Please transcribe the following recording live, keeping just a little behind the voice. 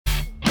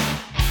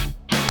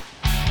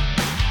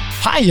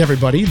Hi,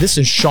 everybody. This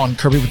is Sean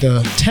Kirby with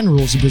the 10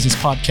 Rules of Business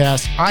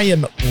podcast. I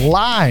am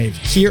live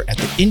here at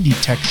the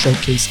IndieTech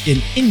Showcase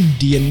in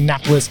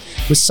Indianapolis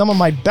with some of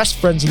my best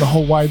friends in the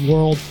whole wide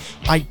world.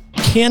 I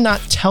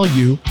cannot tell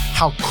you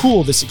how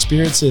cool this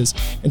experience is.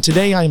 And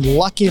today I am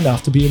lucky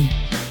enough to be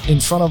in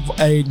front of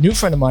a new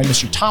friend of mine,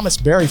 Mr. Thomas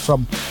Berry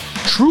from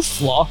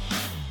Trufla.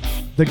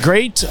 The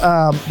great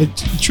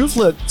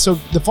Trufla. So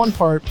the fun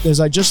part is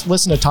I just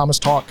listened to Thomas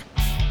talk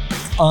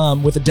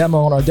with a demo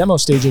on our demo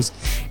stages,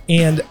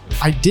 and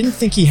I didn't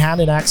think he had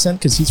an accent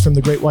because he's from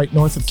the Great White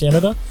North of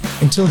Canada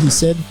until he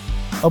said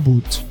a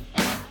boot.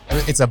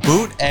 It's a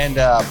boot and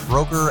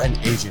broker and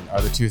agent are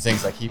the two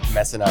things I keep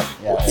messing up.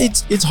 Yeah.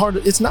 It's hard.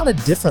 It's not a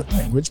different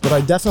language, but I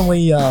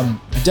definitely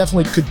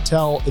could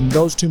tell in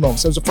those two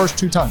moments. Those are the first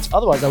two times.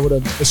 Otherwise, I would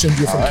have assumed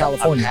you're from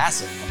California. I'm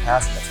passing.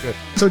 That's good.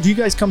 So do you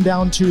guys come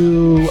down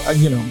to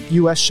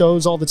U.S.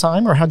 shows all the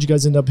time, or how'd you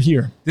guys end up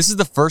here? This is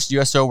the first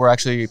U.S. show we're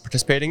actually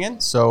participating in.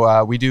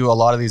 So we do a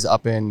lot of these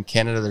up in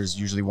Canada. There's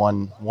usually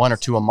one or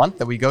two a month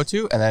that we go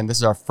to, and then this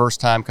is our first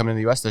time coming to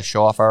the U.S. to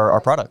show off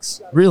our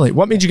products. Really?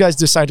 What made you guys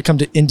decide to come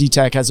to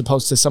IndieTech as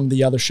opposed to some of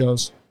the other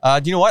shows?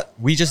 Do you know what?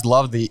 We just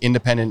love the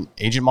independent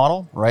agent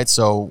model, right?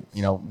 So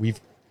I'm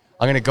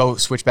going to go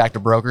switch back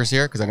to brokers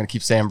here because I'm going to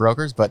keep saying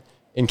brokers, but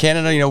in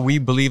Canada, we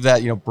believe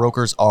that,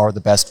 brokers are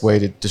the best way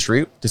to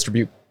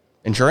distribute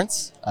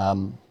insurance.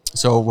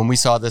 So when we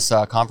saw this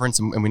conference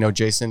and we know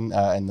Jason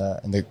and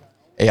the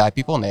AI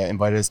people, and they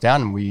invited us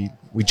down, and we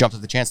jumped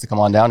at the chance to come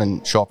on down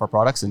and show off our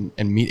products and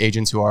meet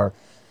agents who are,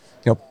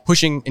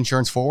 pushing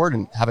insurance forward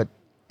and have it,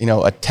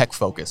 a tech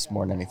focus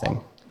more than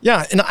anything.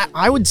 Yeah. And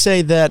I would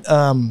say that,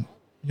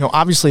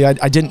 obviously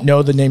I didn't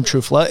know the name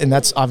Trufla, and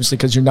that's obviously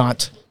because you're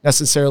not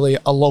necessarily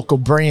a local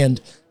brand.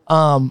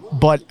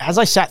 But as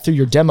I sat through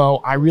your demo,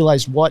 I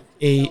realized what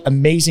a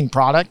amazing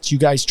product you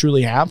guys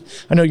truly have.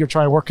 I know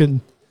you're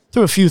working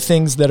through a few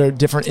things that are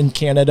different in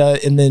Canada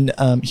and then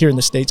here in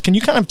the States. Can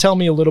you kind of tell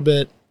me a little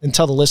bit and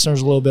tell the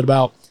listeners a little bit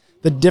about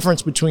the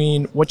difference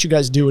between what you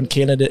guys do in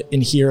Canada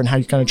and here and how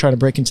you're kind of trying to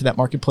break into that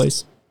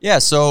marketplace? Yeah,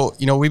 so,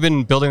 we've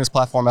been building this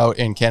platform out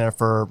in Canada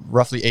for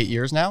roughly 8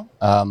 years now.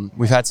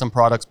 We've had some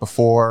products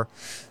before,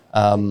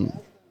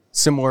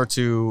 similar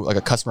to like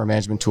a customer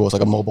management tool. It's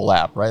like a mobile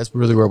app, right? That's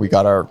really where we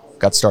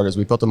got started.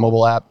 We built a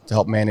mobile app to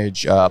help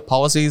manage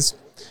policies.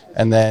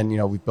 And then,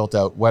 we built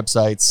out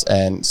websites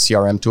and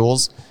CRM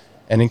tools.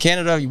 And in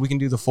Canada, we can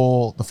do the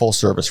full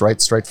service,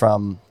 right? Straight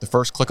from the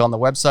first click on the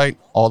website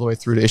all the way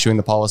through to issuing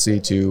the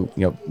policy to,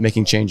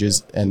 making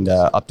changes and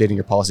updating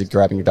your policy,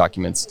 grabbing your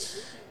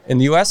documents. In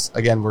the US,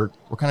 again, we're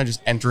kind of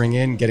just entering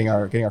in, getting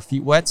our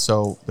feet wet.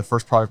 So the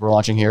first product we're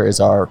launching here is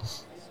our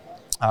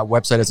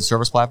website as a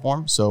service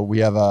platform. So we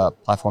have a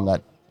platform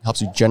that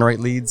helps you generate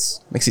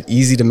leads, makes it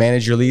easy to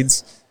manage your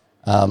leads,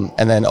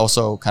 and then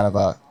also kind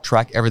of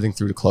track everything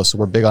through to close. So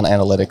we're big on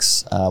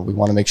analytics. We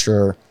want to make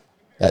sure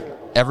that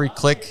every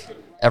click,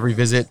 every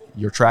visit,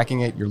 you're tracking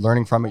it, you're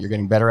learning from it, you're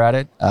getting better at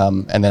it.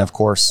 And then, of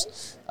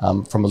course,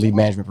 from a lead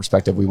management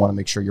perspective, we want to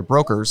make sure your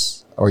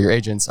brokers or your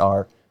agents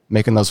are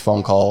making those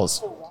phone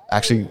calls,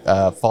 actually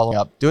following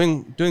up,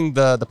 doing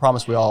the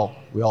promise we all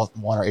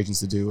want our agents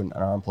to do and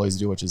our employees to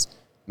do, which is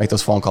make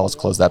those phone calls,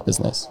 close that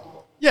business.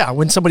 Yeah,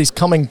 when somebody's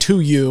coming to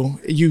you,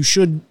 you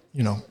should,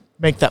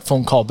 make that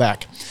phone call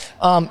back.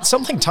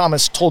 Something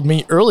Thomas told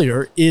me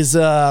earlier is,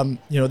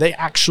 they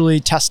actually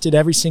tested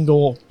every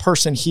single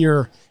person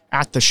here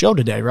at the show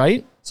today,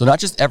 right? So not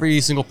just every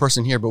single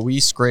person here, but we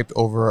scraped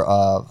over,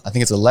 I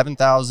think it's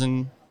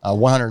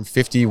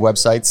 11,150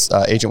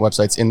 websites, agent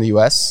websites in the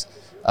U.S.,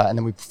 and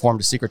then we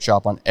performed a secret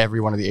shop on every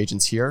one of the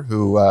agents here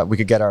who we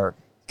could get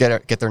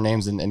their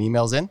names and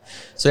emails in.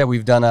 So yeah,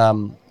 we've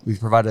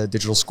provided a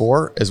digital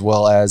score as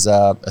well as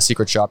a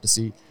secret shop to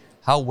see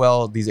how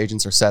well these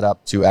agents are set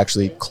up to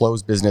actually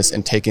close business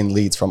and take in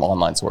leads from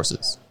online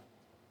sources.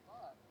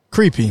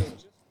 Creepy.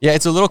 Yeah,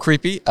 it's a little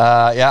creepy.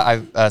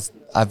 I've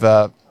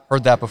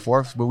heard that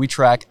before, but we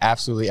track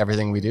absolutely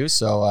everything we do.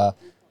 So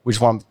we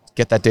just want to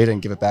get that data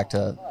and give it back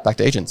to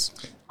agents.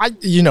 I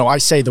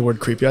say the word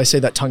creepy. I say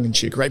that tongue in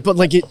cheek, right? But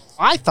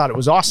I thought it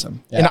was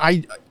awesome. Yeah.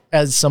 And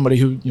as somebody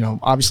who,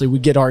 obviously we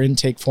get our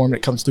intake form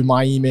that comes through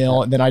my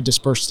email and then I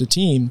disperse the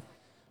team.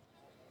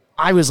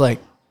 I was like,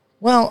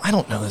 well, I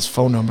don't know this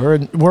phone number.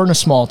 And we're in a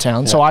small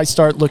town. Yeah. So I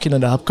start looking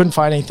it up. Couldn't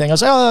find anything. I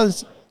was like,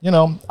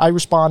 I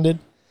responded.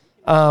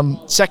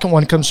 Second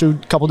one comes through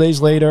a couple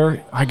days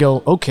later. I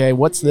go, okay,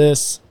 what's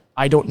this?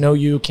 I don't know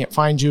you. Can't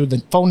find you. The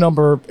phone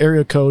number,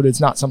 area code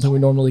is not something we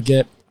normally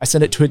get. I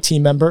sent it to a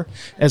team member.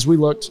 As we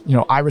looked,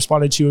 I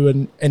responded to you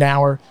in an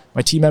hour.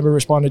 My team member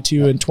responded to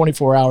you in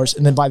 24 hours.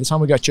 And then by the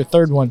time we got your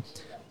third one,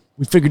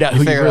 we figured out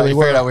who you really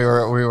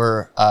were. We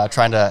were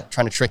trying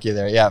to trick you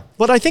there. Yeah.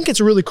 But I think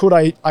it's a really cool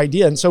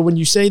idea. And so when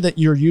you say that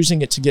you're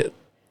using it to get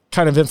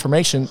kind of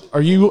information,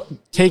 are you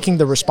taking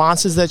the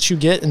responses that you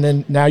get and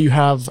then now you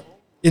have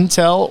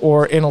intel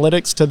or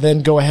analytics to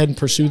then go ahead and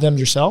pursue them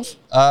yourself?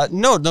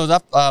 No,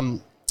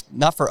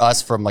 not for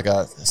us from like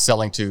a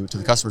selling to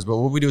the customers, but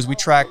what we do is we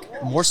track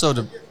more so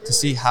to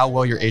see how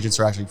well your agents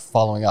are actually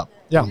following up.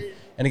 Yeah.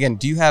 And again,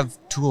 do you have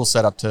tools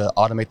set up to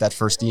automate that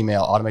first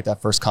email, automate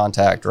that first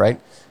contact,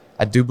 right?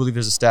 I do believe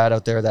there's a stat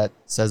out there that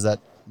says that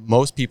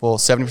most people,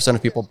 70%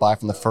 of people buy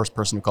from the first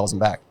person who calls them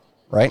back,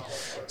 right?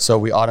 So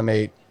we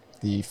automate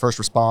the first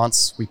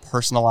response, we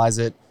personalize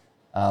it,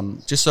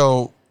 just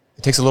so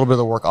it takes a little bit of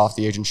the work off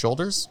the agent's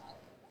shoulders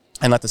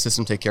and let the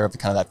system take care of the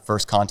kind of that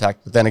first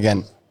contact. But then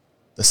again,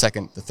 the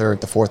second, the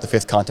third, the fourth, the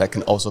fifth contact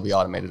can also be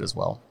automated as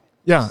well.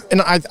 Yeah, and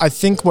I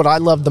think what I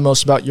love the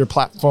most about your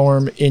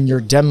platform in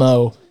your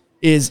demo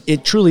is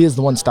it truly is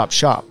the one-stop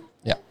shop.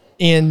 Yeah.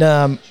 And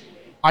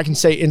I can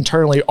say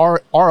internally,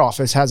 our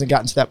office hasn't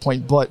gotten to that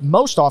point, but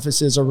most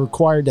offices are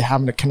required to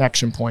have a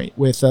connection point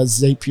with a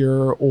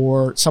Zapier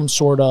or some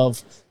sort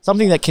of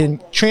something that can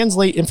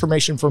translate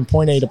information from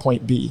point A to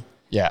point B.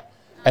 Yeah.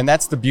 And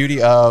that's the beauty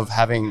of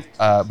having,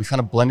 we kind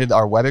of blended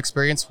our web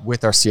experience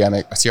with our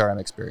CRM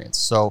experience.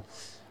 So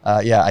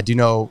yeah, I do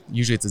know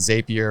usually it's a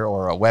Zapier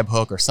or a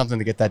webhook or something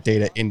to get that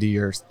data into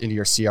your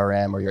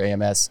CRM or your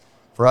AMS.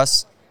 For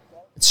us,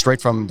 it's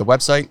straight from the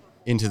website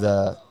into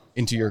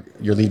your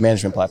lead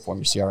management platform,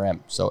 your CRM.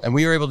 So, and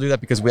we were able to do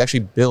that because we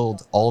actually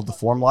build all of the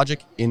form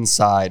logic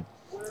inside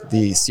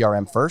the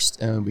CRM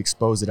first, and we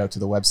expose it out to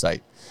the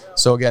website.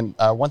 So again,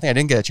 one thing I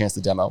didn't get a chance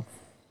to demo,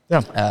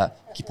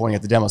 keep pointing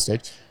at the demo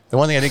stage. The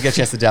one thing I didn't get a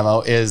chance to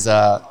demo is,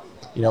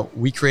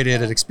 we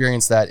created an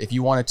experience that if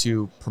you wanted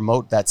to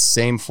promote that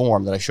same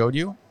form that I showed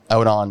you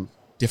out on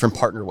different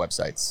partner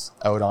websites,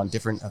 out on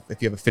different,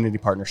 if you have affinity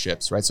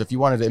partnerships, right? So if you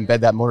wanted to embed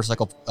that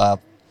motorcycle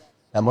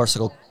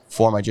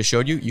form I just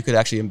showed you, you could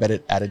actually embed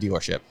it at a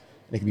dealership.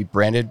 And it can be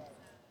branded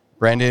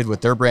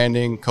with their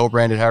branding,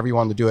 co-branded, however you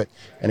want to do it.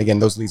 And again,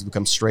 those leads would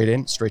come straight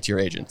to your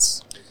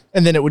agents.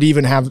 And then it would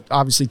even have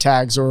obviously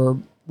tags or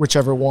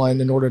whichever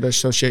one in order to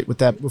associate with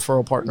that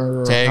referral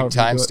partner. Or tag,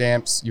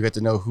 timestamps, you get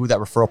to know who that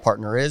referral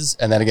partner is.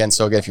 And then again,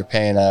 so again, if you're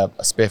paying a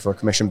spiff or a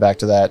commission back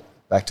to that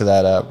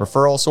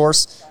referral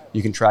source,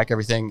 you can track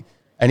everything.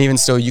 And even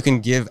so, you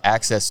can give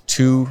access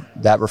to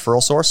that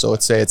referral source. So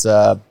let's say it's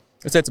a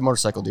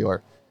motorcycle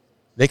dealer.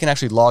 They can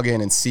actually log in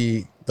and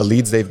see the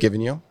leads they've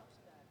given you.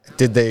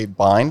 Did they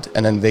bind?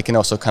 And then they can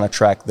also kind of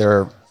track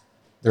their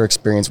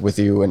experience with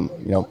you, and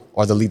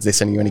are the leads they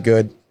sending you any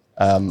good?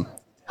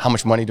 How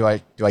much money do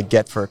I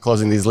get for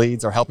closing these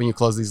leads or helping you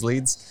close these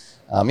leads?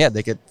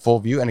 They get full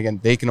view, and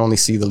again, they can only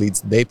see the leads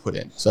they put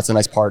in. So that's a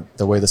nice part.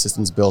 The way the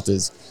system's built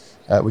is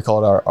we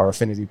call it our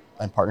affinity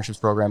and partnerships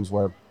programs,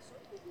 where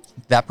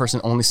that person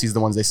only sees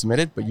the ones they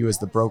submitted, but you as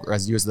the broker,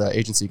 as the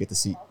agency, get to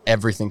see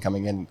everything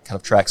coming in, kind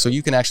of track. So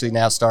you can actually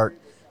now start,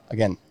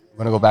 again, I'm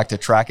going to go back to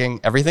tracking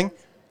everything.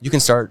 You can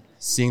start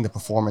seeing the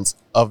performance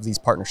of these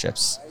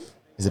partnerships.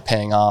 Is it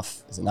paying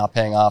off? Is it not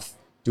paying off?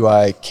 Do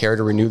I care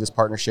to renew this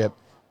partnership?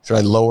 Should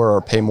I lower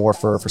or pay more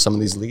for some of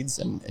these leads?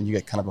 And you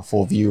get kind of a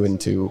full view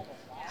into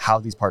how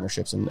these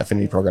partnerships and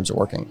affinity programs are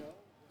working.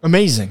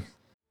 Amazing.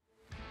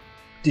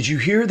 Did you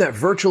hear that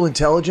virtual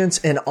intelligence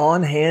and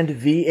on-hand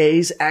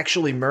VAs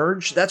actually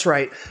merge? That's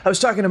right. I was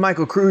talking to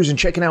Michael Cruz and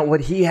checking out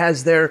what he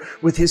has there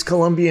with his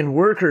Colombian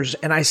workers.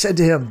 And I said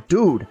to him,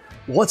 dude,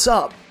 what's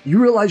up? You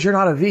realize you're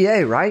not a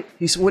VA, right?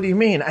 He said, what do you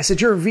mean? I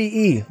said, you're a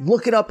VE.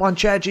 Look it up on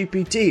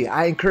ChatGPT.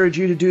 I encourage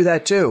you to do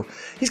that too.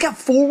 He's got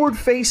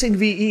forward-facing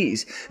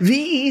VEs.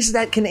 VEs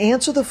that can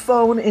answer the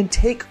phone and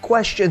take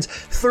questions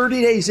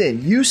 30 days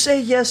in. You say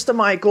yes to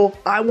Michael,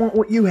 I want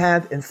what you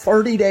have. In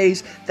 30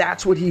 days,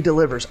 that's what he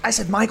delivers. I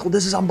said, Michael,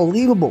 this is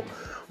unbelievable.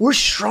 We're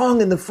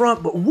strong in the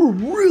front, but we're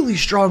really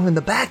strong in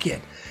the back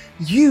end.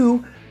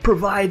 You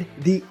provide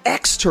the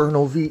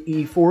external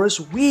VE for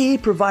us. We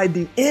provide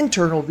the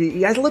internal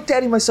VE. I looked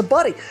at him, I said,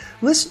 buddy,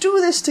 let's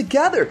do this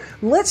together.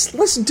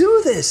 Let's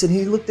do this. And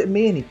he looked at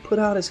me and he put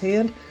out his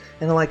hand,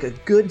 and like a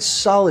good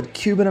solid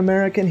Cuban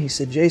American, he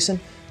said, Jason,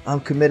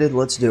 I'm committed,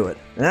 let's do it.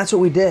 And that's what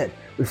we did.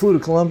 We flew to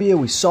Colombia,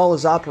 we saw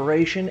his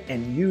operation,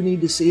 and you need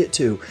to see it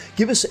too.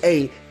 Give us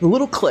a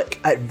little click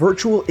at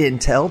Virtual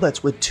Intel,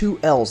 that's with 2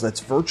 L's, that's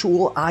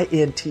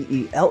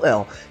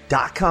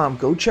virtualintell.com.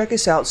 Go check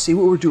us out, see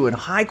what we're doing.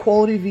 High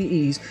quality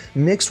VEs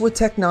mixed with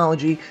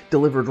technology,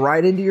 delivered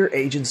right into your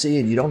agency,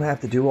 and you don't have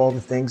to do all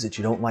the things that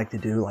you don't like to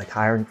do, like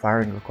hiring,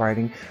 firing,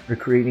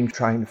 recruiting,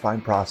 trying to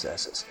find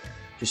processes.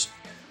 Just,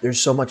 there's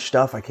so much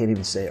stuff, I can't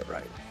even say it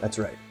right. That's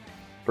right.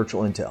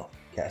 Virtual Intel,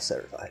 CAS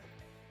certified.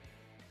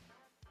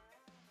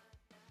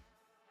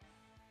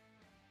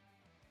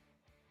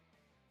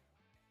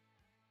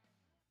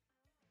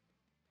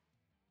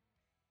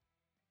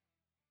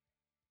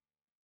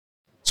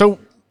 So,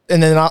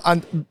 and then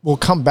we'll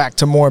come back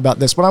to more about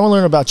this, but I want to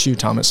learn about you,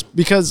 Thomas,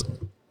 because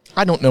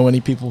I don't know any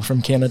people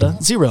from Canada.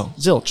 Zero,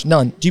 zilch,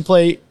 none. Do you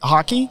play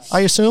hockey, I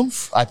assume?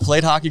 I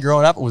played hockey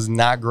growing up. Was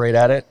not great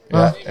at it.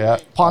 Yeah.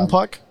 Pond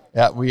puck?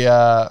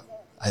 Yeah,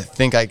 I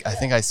think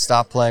I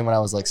stopped playing when I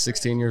was like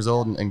 16 years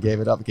old and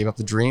gave up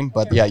the dream.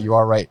 But yeah, you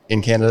are right.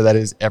 In Canada, that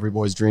is every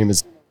boy's dream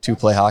is to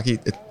play hockey.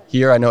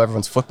 Here, I know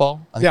everyone's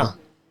football. I think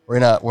we're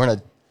in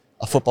a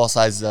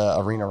football-sized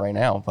arena right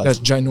now. But that's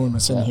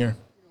ginormous in here.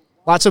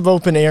 Lots of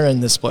open air in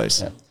this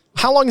place. Yeah.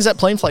 How long is that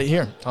plane flight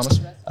here,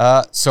 Thomas?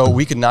 So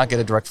we could not get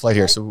a direct flight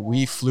here. So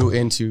we flew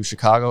into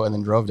Chicago and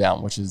then drove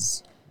down, which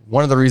is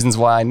one of the reasons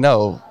why I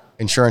know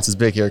insurance is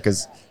big here,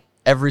 because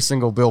every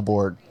single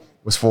billboard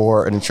was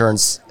for an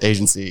insurance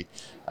agency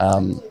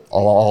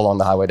all along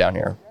the highway down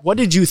here. What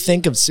did you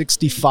think of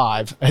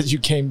 65 as you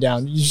came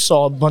down? You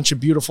saw a bunch of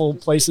beautiful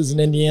places in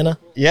Indiana?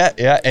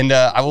 Yeah. And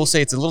I will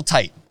say it's a little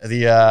tight.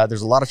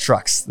 There's a lot of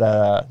trucks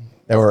that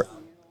were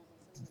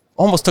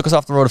almost took us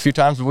off the road a few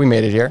times, but we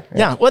made it here.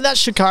 Yeah. Well, that's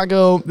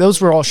Chicago.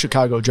 Those were all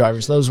Chicago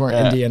drivers. Those weren't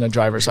Indiana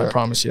drivers, sure. I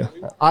promise you.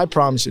 I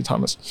promise you,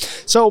 Thomas.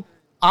 So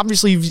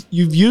obviously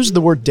you've used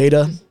the word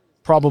data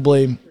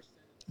probably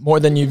more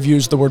than you've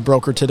used the word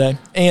broker today.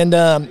 And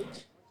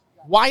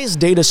why is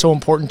data so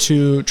important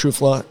to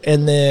Trufla?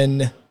 And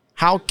then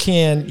how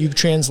can you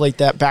translate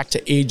that back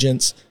to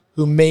agents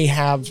who may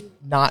have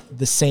not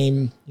the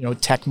same,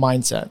 tech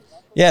mindset?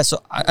 Yeah,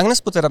 so I'm going to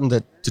split that up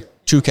into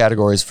two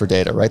categories for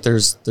data, right?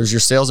 There's your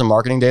sales and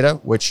marketing data,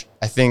 which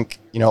I think,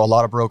 a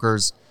lot of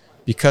brokers,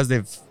 because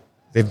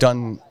they've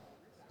done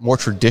more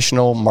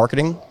traditional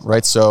marketing,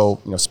 right?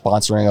 So,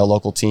 sponsoring a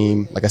local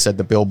team, like I said,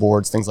 the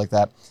billboards, things like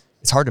that,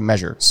 it's hard to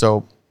measure.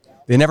 So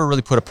they never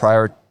really put a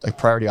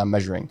priority on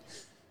measuring.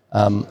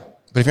 But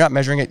if you're not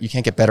measuring it, you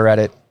can't get better at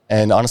it.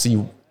 And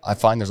honestly, I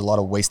find there's a lot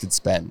of wasted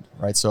spend,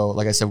 right? So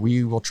like I said,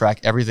 we will track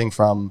everything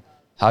from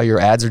how your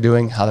ads are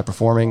doing, how they're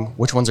performing,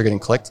 which ones are getting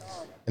clicked.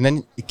 And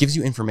then it gives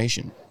you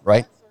information,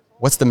 right?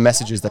 What's the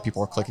messages that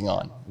people are clicking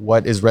on?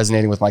 What is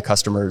resonating with my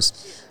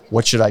customers?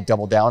 What should I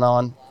double down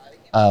on?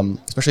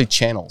 Especially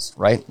channels,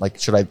 right? Like,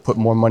 should I put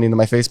more money into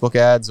my Facebook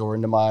ads or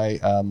into my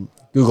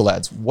Google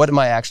ads? What am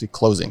I actually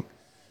closing?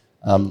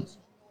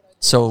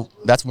 So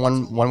that's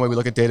one way we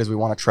look at data is we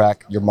want to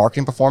track your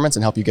marketing performance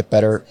and help you get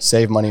better,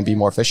 save money, and be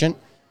more efficient.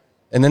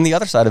 And then the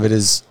other side of it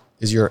is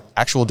your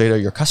actual data,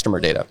 your customer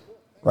data,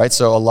 right?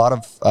 So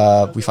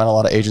we find a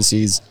lot of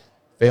agencies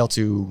fail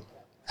to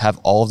have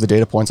all of the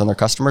data points on their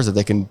customers that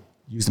they can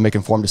use to make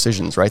informed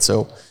decisions, right?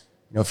 So,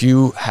 if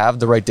you have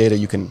the right data,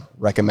 you can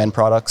recommend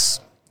products,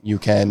 you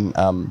can,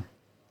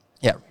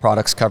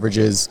 products,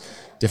 coverages,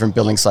 different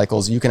billing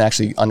cycles. You can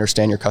actually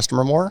understand your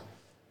customer more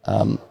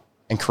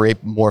and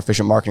create more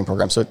efficient marketing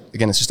programs. So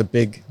again, it's just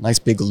a nice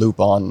big loop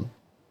on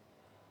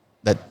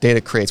that data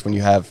creates when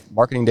you have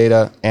marketing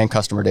data and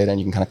customer data,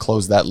 and you can kind of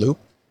close that loop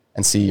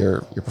and see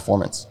your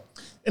performance.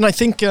 And I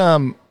think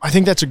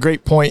that's a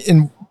great point.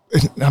 And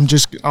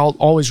I'll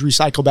always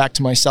recycle back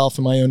to myself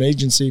and my own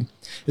agency,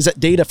 is that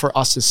data for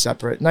us is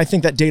separate. And I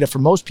think that data for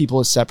most people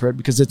is separate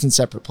because it's in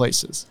separate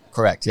places.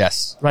 Correct.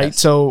 Yes. Right. Yes.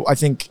 So I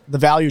think the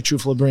value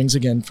Trufla brings,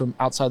 again, from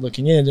outside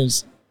looking in,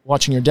 is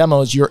watching your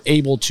demos, you're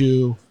able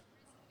to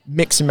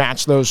mix and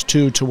match those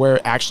two to where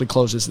it actually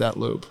closes that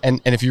loop.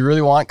 And if you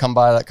really want, come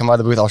by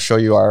the booth. I'll show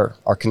you our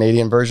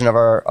Canadian version of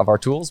our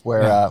tools,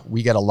 where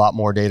we get a lot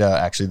more data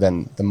actually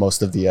than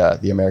most of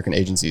the American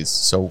agencies.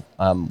 So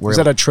is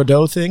that a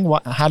Trudeau thing?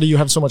 How do you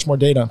have so much more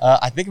data?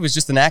 I think it was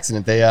just an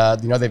accident.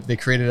 They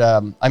created.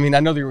 I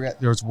know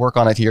there was work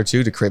on it here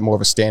too to create more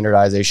of a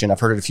standardization. I've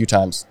heard it a few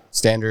times.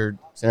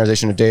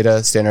 Standardization of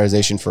data,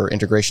 standardization for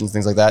integrations,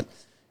 things like that.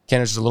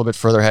 Canada's just a little bit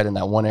further ahead in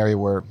that one area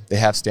where they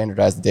have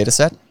standardized the data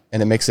set.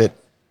 And it makes it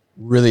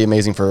really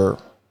amazing for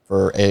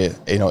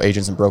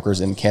agents and brokers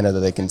in Canada.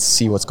 They can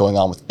see what's going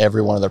on with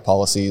every one of their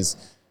policies.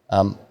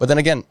 But then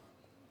again,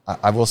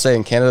 I will say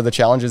in Canada, the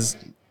challenge is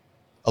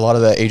a lot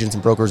of the agents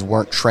and brokers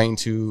weren't trained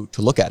to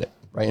look at it,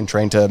 right? And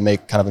trained to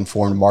make kind of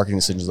informed marketing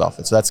decisions off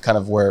it. So that's kind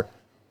of where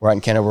we're at in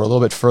Canada. We're a little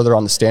bit further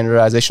on the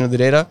standardization of the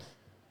data.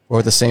 We're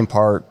at the same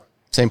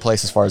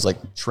place as far as like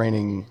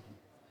training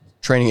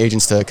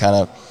agents to kind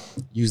of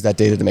use that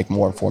data to make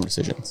more informed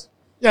decisions.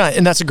 Yeah,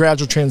 and that's a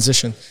gradual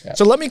transition. Yeah.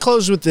 So let me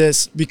close with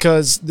this,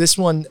 because this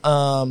one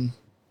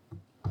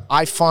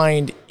I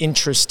find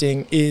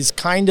interesting, is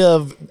kind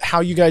of how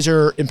you guys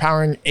are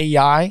empowering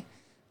AI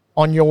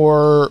on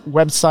your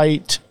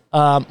website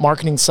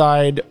marketing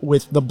side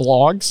with the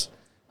blogs.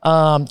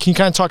 Can you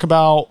kind of talk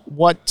about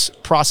what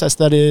process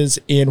that is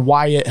and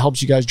why it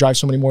helps you guys drive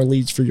so many more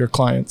leads for your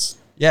clients?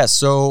 Yeah,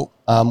 so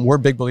we're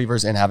big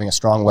believers in having a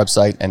strong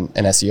website and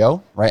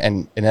SEO, right?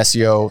 And in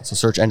SEO, so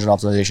search engine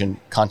optimization,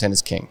 content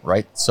is king,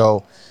 right?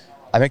 So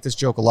I make this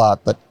joke a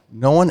lot, but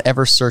no one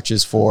ever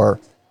searches for,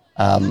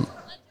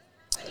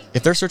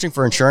 if they're searching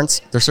for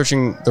insurance,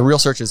 the real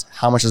search is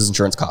how much does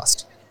insurance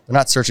cost? They're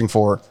not searching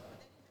for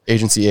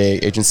agency A,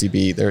 agency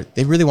B.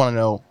 They really want to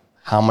know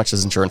how much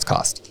does insurance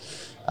cost?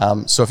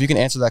 So if you can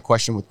answer that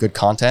question with good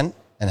content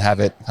and have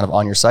it kind of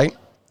on your site,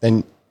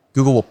 then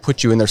Google will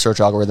put you in their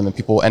search algorithm and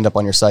people will end up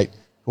on your site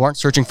who aren't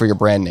searching for your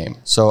brand name.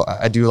 So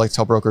I do like to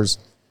tell brokers,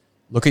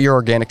 look at your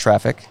organic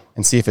traffic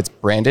and see if it's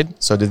branded.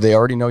 So did they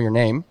already know your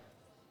name,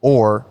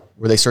 or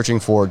were they searching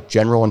for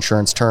general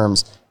insurance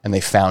terms and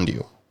they found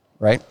you,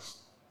 right?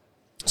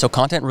 So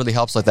content really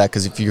helps like that,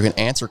 because if you can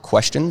answer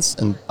questions,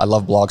 and I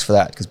love blogs for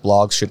that, because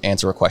blogs should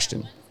answer a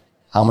question.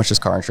 How much does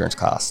car insurance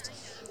cost?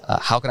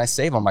 How can I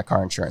save on my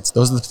car insurance?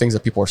 Those are the things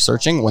that people are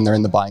searching when they're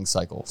in the buying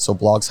cycle. So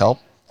blogs help.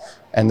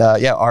 And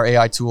our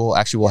AI tool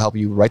actually will help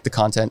you write the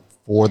content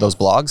for those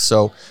blogs.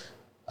 So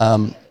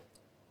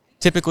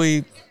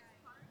typically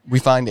we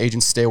find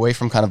agents stay away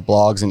from kind of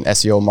blogs and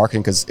SEO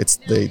marketing because it's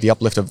the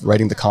uplift of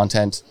writing the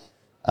content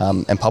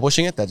and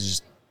publishing it that's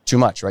just too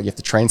much, right? You have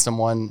to train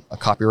someone, a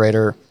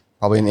copywriter,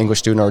 probably an English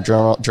student or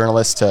a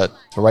journalist to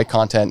write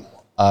content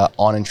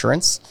on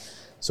insurance.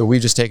 So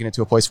we've just taken it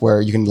to a place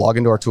where you can log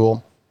into our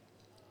tool,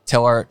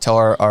 tell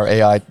our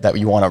AI that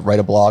you want to write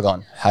a blog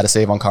on how to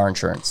save on car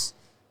insurance.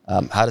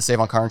 How to save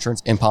on car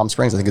insurance in Palm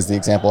Springs, I think is the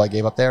example I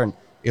gave up there. And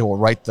it will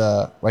write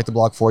the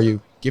blog for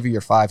you, give you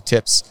your 5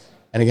 tips.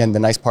 And again, the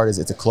nice part is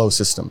it's a closed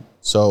system.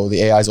 So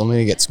the AI is only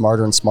going to get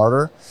smarter and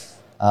smarter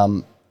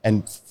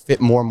and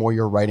fit more and more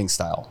your writing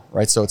style,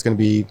 right? So it's going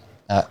to be,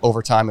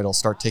 over time, it'll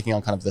start taking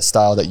on kind of the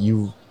style that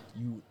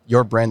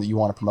your brand that you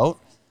want to promote.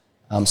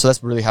 So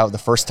that's really how the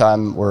first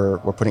time we're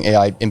putting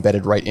AI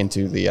embedded right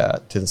into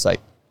the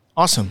site.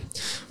 Awesome.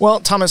 Well,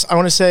 Thomas, I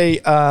want to say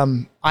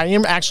I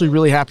am actually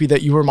really happy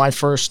that you were my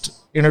first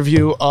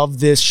interview of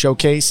this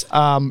showcase,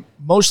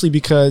 mostly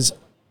because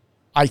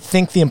I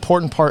think the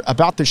important part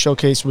about the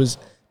showcase was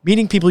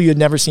meeting people you had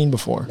never seen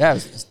before. Yeah,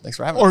 thanks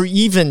for having us. Or us.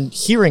 even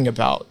hearing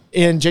about.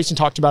 And Jason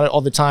talked about it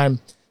all the time.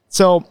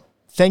 So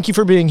thank you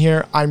for being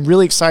here. I'm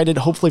really excited,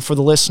 hopefully for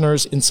the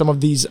listeners and some of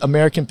these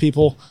American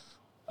people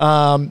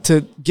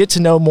to get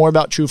to know more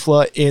about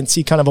Trufla and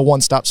see kind of a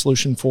one-stop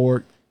solution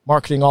for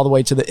marketing all the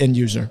way to the end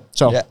user.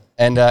 So yeah.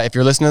 And if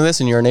you're listening to this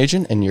and you're an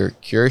agent and you're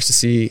curious to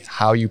see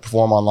how you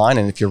perform online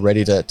and if you're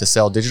ready to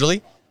sell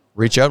digitally,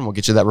 reach out and we'll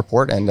get you that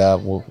report and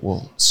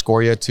we'll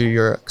score you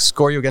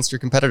against your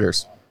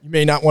competitors. You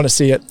may not want to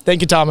see it.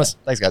 Thank you, Thomas.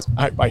 Thanks, guys.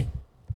 All right, bye.